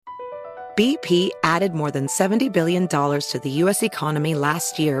BP added more than $70 billion to the U.S. economy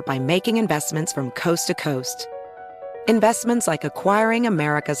last year by making investments from coast to coast. Investments like acquiring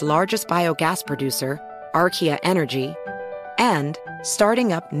America's largest biogas producer, Archaea Energy, and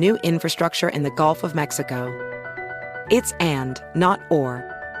starting up new infrastructure in the Gulf of Mexico. It's and, not or.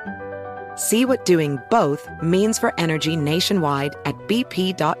 See what doing both means for energy nationwide at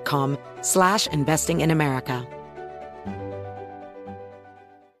bp.com/investing in America.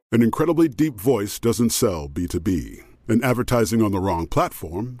 An incredibly deep voice doesn't sell B2B. And advertising on the wrong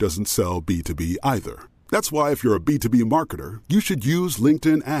platform doesn't sell B2B either. That's why if you're a B2B marketer, you should use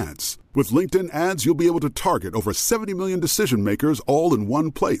LinkedIn Ads. With LinkedIn Ads, you'll be able to target over 70 million decision makers all in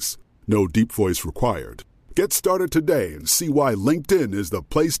one place. No deep voice required. Get started today and see why LinkedIn is the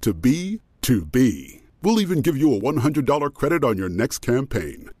place to be to be. We'll even give you a $100 credit on your next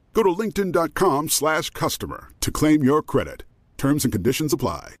campaign. Go to linkedin.com/customer to claim your credit. Terms and conditions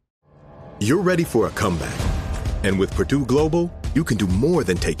apply. You're ready for a comeback. And with Purdue Global, you can do more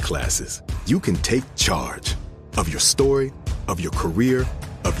than take classes. You can take charge of your story, of your career,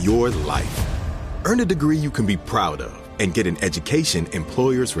 of your life. Earn a degree you can be proud of and get an education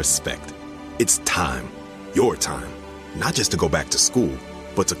employers respect. It's time, your time, not just to go back to school,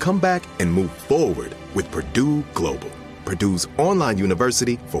 but to come back and move forward with Purdue Global, Purdue's online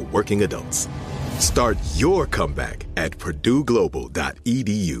university for working adults. Start your comeback at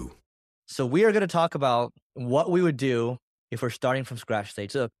purdueglobal.edu. So we are going to talk about what we would do if we're starting from scratch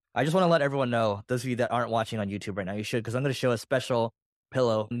stage. So I just want to let everyone know, those of you that aren't watching on YouTube right now, you should, because I'm going to show a special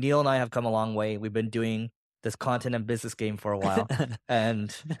pillow. Neil and I have come a long way. We've been doing this content and business game for a while.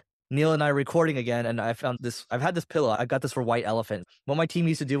 And Neil and I are recording again, and I found this. I've had this pillow. I got this for White Elephant. What my team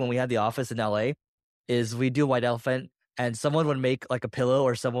used to do when we had the office in LA is we do White Elephant, and someone would make like a pillow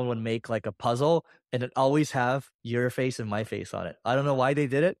or someone would make like a puzzle, and it always have your face and my face on it. I don't know why they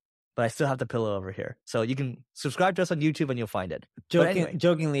did it, but I still have the pillow over here. So you can subscribe to us on YouTube and you'll find it.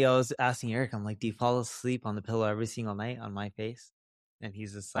 Jokingly, I was asking Eric, I'm like, do you fall asleep on the pillow every single night on my face? And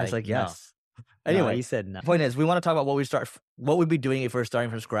he's just like, I was like, yes. No. Anyway, no, he said no. The point is, we want to talk about what we'd be doing if we're starting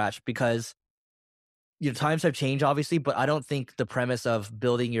from scratch, because times have changed, obviously, but I don't think the premise of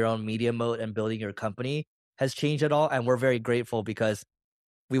building your own media moat and building your company has changed at all. And we're very grateful because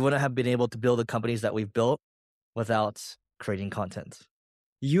we wouldn't have been able to build the companies that we've built without creating content.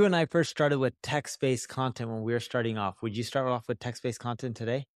 You and I first started with text-based content when we were starting off. Would you start off with text-based content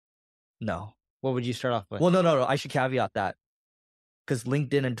today? No. What would you start off with? Well, no. I should caveat that because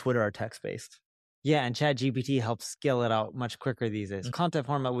LinkedIn and Twitter are text-based. Yeah, and ChatGPT helps scale it out much quicker these days. Mm-hmm. Content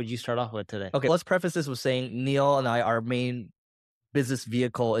format would you start off with today? Okay, let's preface this with saying Neil and I, our main business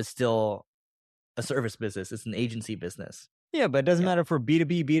vehicle is still a service business. It's an agency business. Yeah, but it doesn't matter for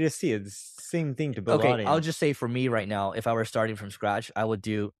B2B, B2C. It's the same thing to build audience. I'll just say for me right now, if I were starting from scratch, I would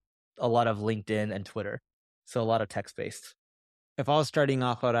do a lot of LinkedIn and Twitter. So a lot of text-based. If I was starting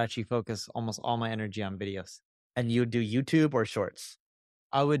off, I would actually focus almost all my energy on videos. And you would do YouTube or shorts?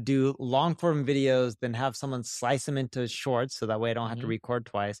 I would do long-form videos, then have someone slice them into shorts so that way I don't have to record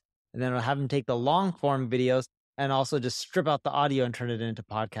twice. And then I'll have them take the long-form videos and also just strip out the audio and turn it into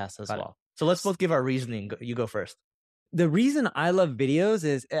podcasts as well. So let's both give our reasoning. You go first. The reason I love videos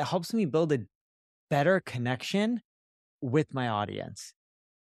is it helps me build a better connection with my audience.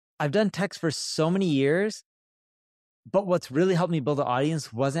 I've done text for so many years, but what's really helped me build an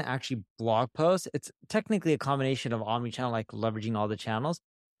audience wasn't actually blog posts. It's technically a combination of omnichannel, like leveraging all the channels.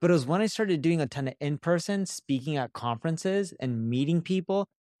 But it was when I started doing a ton of in-person speaking at conferences and meeting people,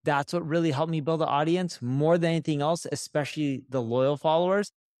 that's what really helped me build an audience more than anything else, especially the loyal followers.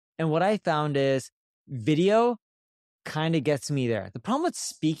 And what I found is video kind of gets me there. The problem with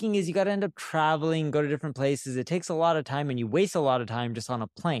speaking is you got to end up traveling, go to different places. It takes a lot of time and you waste a lot of time just on a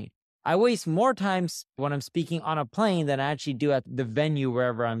plane. I waste more time when I'm speaking on a plane than I actually do at the venue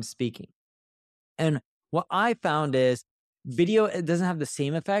wherever I'm speaking. And what I found is video, it doesn't have the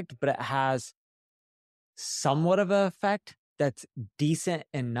same effect, but it has somewhat of an effect that's decent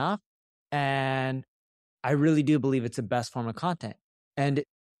enough. And I really do believe it's the best form of content. And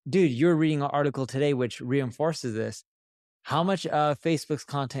dude, you're reading an article today which reinforces this. How much Facebook's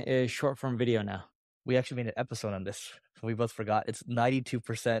content is short form video now? We actually made an episode on this. We both forgot. It's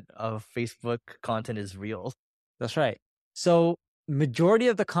 92% of Facebook content is reels. That's right. So majority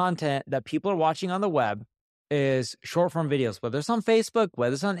of the content that people are watching on the web is short form videos, whether it's on Facebook,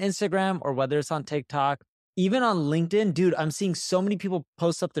 whether it's on Instagram, or whether it's on TikTok, even on LinkedIn. Dude, I'm seeing so many people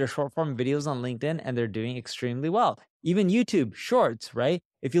post up their short form videos on LinkedIn and they're doing extremely well. Even YouTube shorts, right?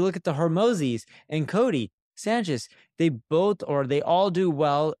 If you look at the Hormozis and Cody, Sanchez. They all do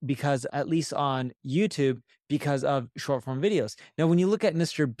well because, at least on YouTube, because of short form videos. Now, when you look at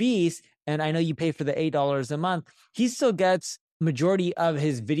Mr. Beast, and I know you pay for the $8 a month, he still gets majority of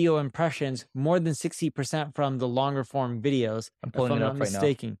his video impressions, more than 60% from the longer form videos. I'm pulling it up right now.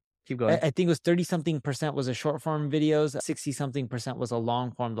 Keep going. I think it was 30-something% was a short form videos, 60-something% was a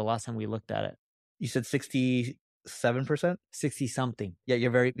long form the last time we looked at it. You said 67%? 60-something.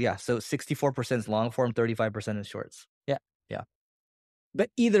 Yeah, so 64% is long form, 35% is shorts. Yeah. But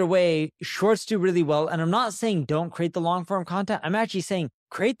either way, shorts do really well. And I'm not saying don't create the long form content. I'm actually saying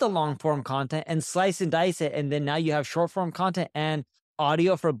create the long form content and slice and dice it. And then now you have short form content and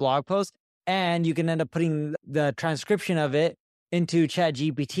audio for blog posts. And you can end up putting the transcription of it into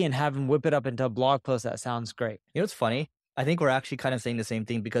ChatGPT and have them whip it up into a blog post that sounds great. You know what's funny? I think we're actually kind of saying the same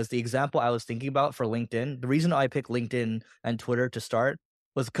thing, because the example I was thinking about for LinkedIn, the reason I picked LinkedIn and Twitter to start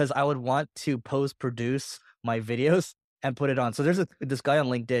was because I would want to produce my videos and put it on. So there's this guy on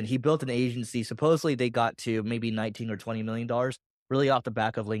LinkedIn. He built an agency. Supposedly they got to maybe $19 or $20 million really off the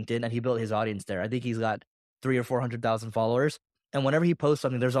back of LinkedIn, and he built his audience there. I think he's got 300,000 or 400,000 followers. And whenever he posts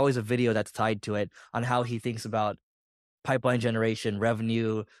something, there's always a video that's tied to it on how he thinks about pipeline generation,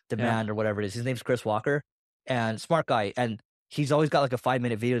 revenue, demand, or whatever it is. His name's Chris Walker, and smart guy. And he's always got like a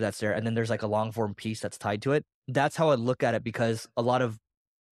 5-minute video that's there. And then there's like a long form piece that's tied to it. That's how I look at it, because a lot of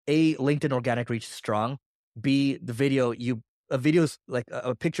LinkedIn organic reach is strong. B, the video, a video's like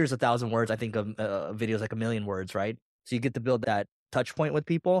a picture's 1,000 words. I think a video's like 1,000,000 words, right? So you get to build that touch point with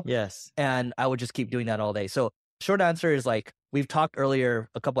people. Yes. And I would just keep doing that all day. So short answer is, like, we've talked earlier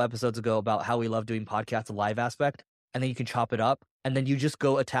a couple episodes ago about how we love doing podcasts, the live aspect, and then you can chop it up, and then you just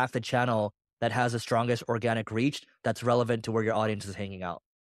go attack the channel that has the strongest organic reach that's relevant to where your audience is hanging out.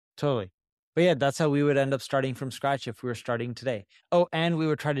 Totally. But yeah, that's how we would end up starting from scratch if we were starting today. Oh, and we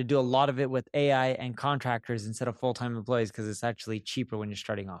would try to do a lot of it with AI and contractors instead of full-time employees, because it's actually cheaper when you're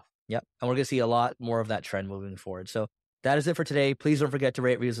starting off. Yep. And we're going to see a lot more of that trend moving forward. So that is it for today. Please don't forget to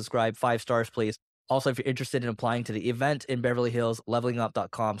rate, review, subscribe. 5 stars, please. Also, if you're interested in applying to the event in Beverly Hills,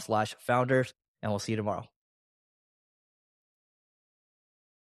 levelingup.com/founders, and we'll see you tomorrow.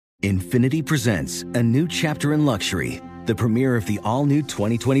 Infinity presents a new chapter in luxury, the premiere of the all-new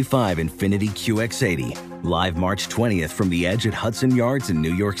 2025 Infinity QX80, live March 20th from the Edge at Hudson Yards in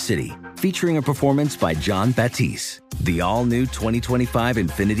New York City, featuring a performance by John Batiste. The all-new 2025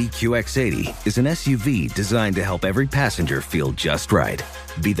 Infinity QX80 is an SUV designed to help every passenger feel just right.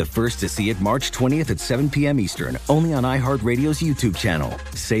 Be the first to see it March 20th at 7 p.m. Eastern, only on iHeartRadio's YouTube channel.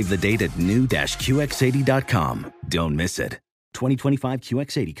 Save the date at new-QX80.com. Don't miss it. 2025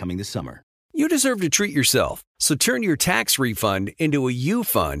 QX80 coming this summer. You deserve to treat yourself, so turn your tax refund into a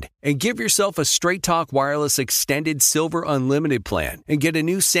U-Fund and give yourself a Straight Talk Wireless Extended Silver Unlimited plan and get a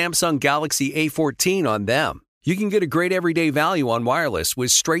new Samsung Galaxy A14 on them. You can get a great everyday value on wireless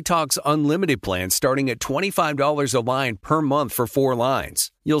with Straight Talk's Unlimited plan starting at $25 a line per month for 4 lines.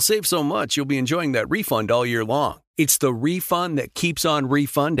 You'll save so much you'll be enjoying that refund all year long. It's the refund that keeps on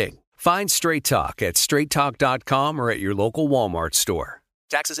refunding. Find Straight Talk at straighttalk.com or at your local Walmart store.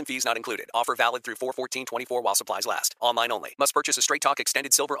 Taxes and fees not included. Offer valid through 4/14/24 while supplies last. Online only. Must purchase a Straight Talk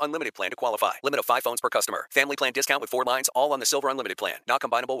Extended Silver Unlimited plan to qualify. Limit of 5 phones per customer. Family plan discount with 4 lines, all on the Silver Unlimited plan. Not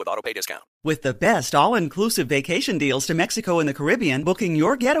combinable with autopay discount. With the best all-inclusive vacation deals to Mexico and the Caribbean, booking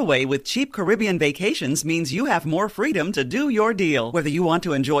your getaway with Cheap Caribbean Vacations means you have more freedom to do your deal. Whether you want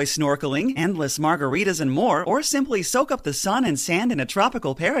to enjoy snorkeling, endless margaritas, and more, or simply soak up the sun and sand in a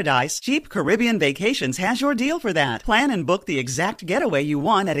tropical paradise, Cheap Caribbean Vacations has your deal for that. Plan and book the exact getaway you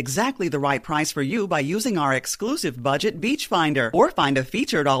want at exactly the right price for you by using our exclusive budget Beach Finder, or find a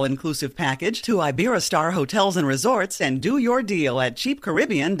featured all-inclusive package to Iberostar Hotels and Resorts and do your deal at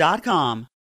cheapcaribbean.com.